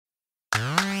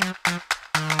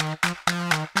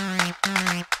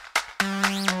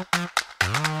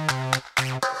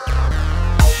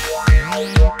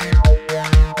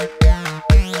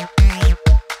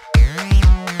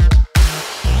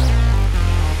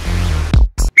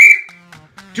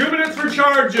2 minutes for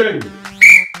charging.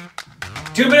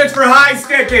 2 minutes for high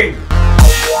sticking.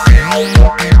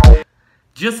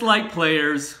 Just like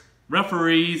players,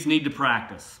 referees need to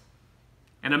practice.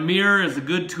 And a mirror is a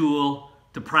good tool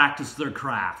to practice their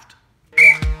craft.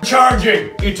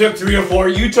 Charging. You took 3 or 4.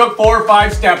 You took 4 or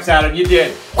 5 steps at it. You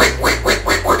did.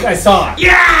 I saw it.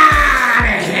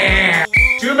 Yeah!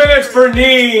 2 minutes for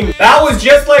kneeing. That was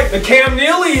just like the Cam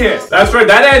Neely hit. That's right.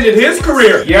 That ended his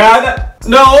career. Yeah.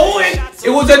 No, it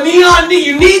was a knee on knee.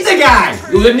 You need the guy.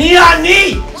 It was a knee on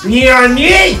knee. Knee on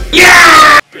knee.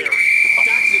 Yeah!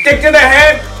 Stick to the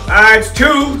head. It's 2.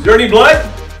 Is there any blood?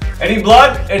 Any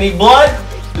blood? Any blood?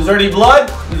 Is there any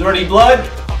blood? Is there any blood?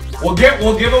 We'll give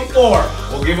him 4.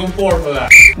 We'll give him 4 for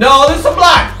that. No, there's some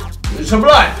blood. There's some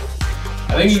blood.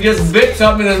 I think he just bit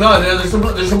something in his nose. There's some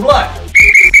blood. Is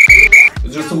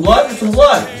there some blood? There's some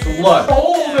blood. There's some blood.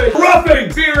 Holy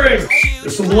roughing, fearing.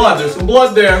 There's some blood. There's some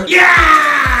blood there. Yeah!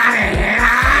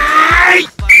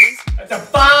 That's a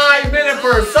 5 minute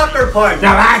for a sucker punch.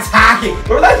 Now that's hockey.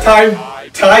 Remember that time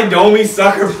Ty Domi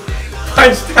sucker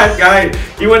punched that guy?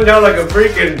 He went down like a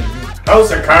freaking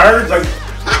house of cards. Like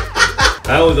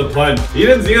that was a punch. He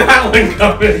didn't see that one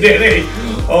coming, did he?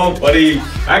 Oh, buddy,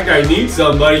 that guy needs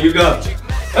somebody. You got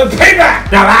a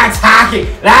payback. Now that's hockey.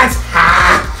 That's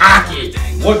hockey.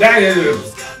 What that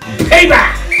is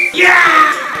payback.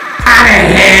 Yeah! Out of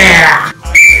here!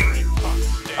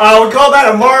 We call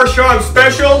that a Marshawn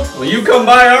special. Well, you come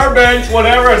by our bench,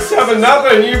 whatever, at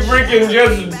 7-0, you freaking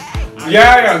just,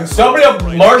 yeah, somebody up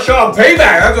Marshawn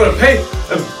payback. That's what a pay.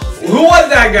 Who was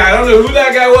that guy? I don't know who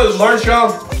that guy was.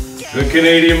 Marshawn, good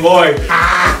Canadian boy.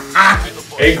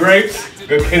 Hey, Grapes,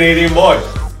 good Canadian boy.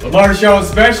 The Marshawn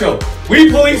special. We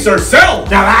police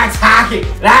ourselves. Now that's hockey.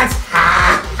 That's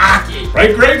hockey.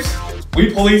 Right, Grapes?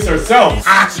 We police ourselves.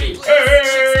 Hockey.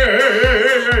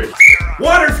 Hey.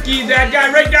 Water skied that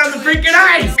guy right down the freaking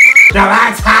ice. Now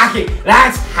that's hockey.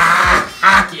 That's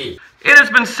hockey. It has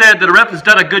been said that a ref has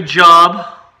done a good job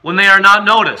when they are not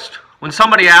noticed. When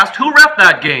somebody asked, who reffed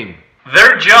that game?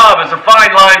 Their job is a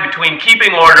fine line between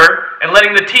keeping order and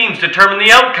letting the teams determine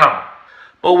the outcome.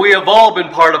 But we have all been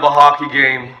part of a hockey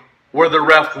game where the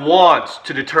ref wants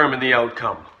to determine the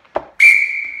outcome.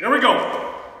 Here we go.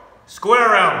 Square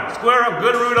round. Square up.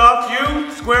 Good Rudolph.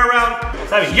 You. Square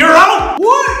round. You're out.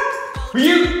 What?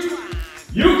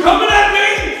 You coming at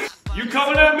me? You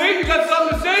coming at me? You got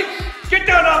something to say? Get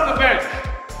down off the bench.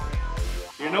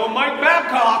 You know Mike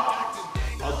Babcock.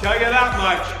 I'll tell you that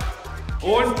much.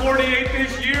 0-48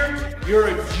 this year. You're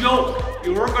a joke.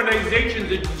 Your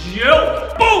organization's a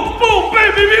joke. Boom, boom,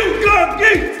 baby,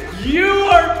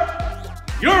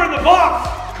 you're in the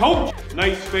box, coach.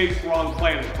 Nice face, wrong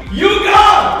planet. You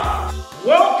go.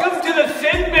 Welcome to the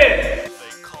sin bin.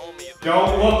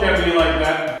 Don't look at me like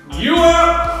that. You're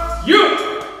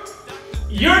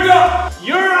gone.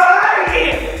 You're out of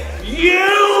here.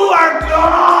 You are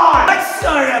gone. What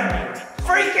sort of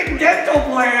freaking dental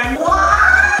plan?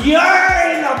 What? You're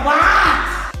in the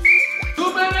box. 2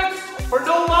 minutes for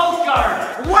no mouth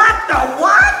guard. What the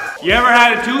what? You ever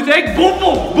had a toothache? Boom,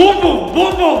 boom, boom, boom,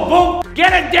 boom, boom, boom.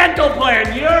 Get a dental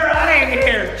plan. You're out of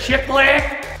here, chick leg.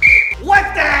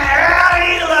 What the hell are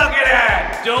you looking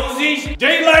at, Josie?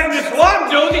 Daylight in the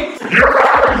swamp, Josie. You're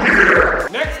out of here.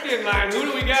 Next in line, who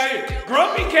do we got here?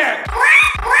 Grumpy Cat.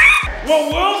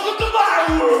 Well, welcome to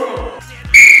my world.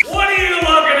 What are you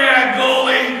looking at,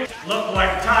 goalie? Look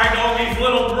like Ty Domi's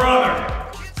little brother.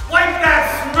 Wipe that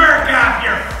smirk off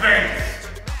your face.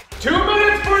 2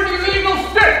 minutes for an illegal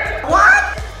stick.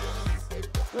 What?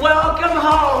 Welcome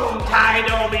home, Ty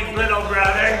Domi's little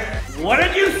brother. What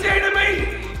did you say to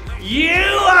me? You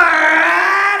are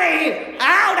out of here.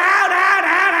 Out.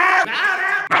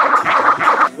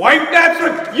 Wipe that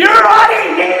smirk. You're out of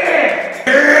here.